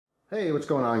Hey, what's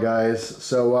going on, guys?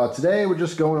 So today we're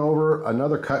just going over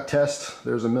another cut test.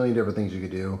 There's a million different things you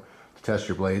could do to test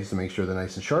your blades to make sure they're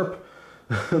nice and sharp.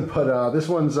 But this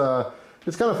one's,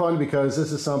 it's kind of fun because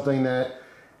this is something that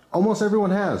almost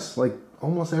everyone has, like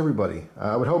almost everybody.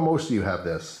 I would hope most of you have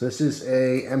this. This is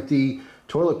a empty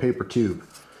toilet paper tube.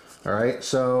 All right,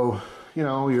 so, you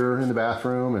know, you're in the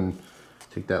bathroom and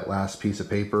take that last piece of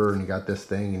paper and you got this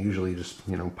thing and usually you just,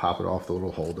 you know, pop it off the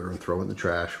little holder and throw it in the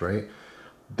trash, right?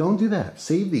 Don't do that.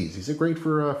 Save these. These are great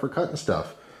for cutting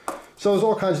stuff. So there's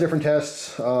all kinds of different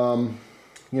tests. You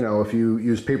know, if you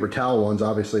use paper towel ones,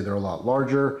 obviously they're a lot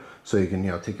larger. So you can, you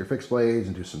know, take your fixed blades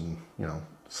and do some, you know,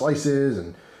 slices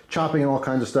and chopping and all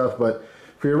kinds of stuff. But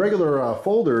for your regular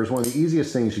folders, one of the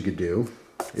easiest things you could do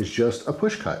is just a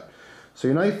push cut. So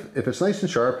your knife, if it's nice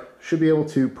and sharp, should be able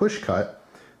to push cut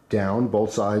down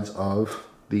both sides of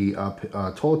the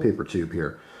toilet paper tube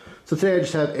here. So today I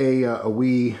just had a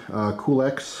wee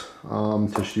Culex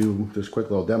to do this quick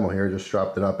little demo here. Just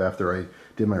dropped it up after I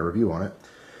did my review on it.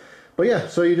 But yeah,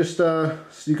 so you just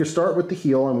you can start with the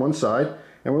heel on one side,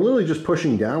 and we're literally just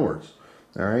pushing downwards.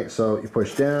 All right, so you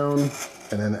push down,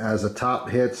 and then as the top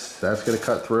hits, that's going to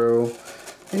cut through,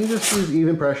 and you just use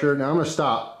even pressure. Now I'm going to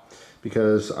stop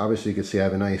because obviously you can see I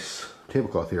have a nice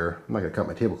tablecloth here. I'm not going to cut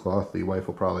my tablecloth. The wife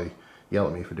will probably yell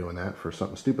at me for doing that for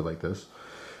something stupid like this.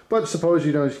 But suppose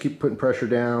you don't just keep putting pressure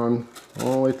down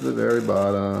all the way to the very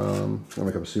bottom. I'm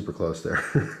gonna come super close there.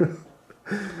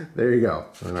 There you go.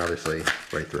 And obviously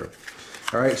right through.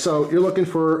 All right, so you're looking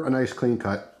for a nice clean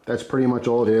cut. That's pretty much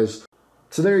all it is.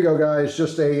 So there you go, guys.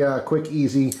 Just a quick,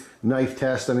 easy knife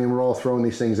test. I mean, we're all throwing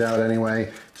these things out anyway.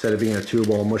 Instead of being a tube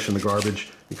all mush in the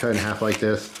garbage, you cut it in half like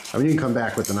this. I mean, you can come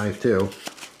back with the knife too,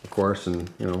 of course, and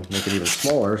you know, make it even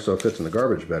smaller so it fits in the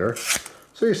garbage better.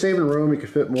 So you're saving room, you can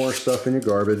fit more stuff in your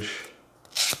garbage.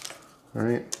 All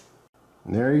right,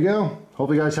 and there you go.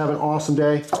 Hope you guys have an awesome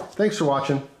day. Thanks for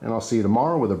watching, and I'll see you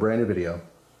tomorrow with a brand new video.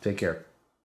 Take care.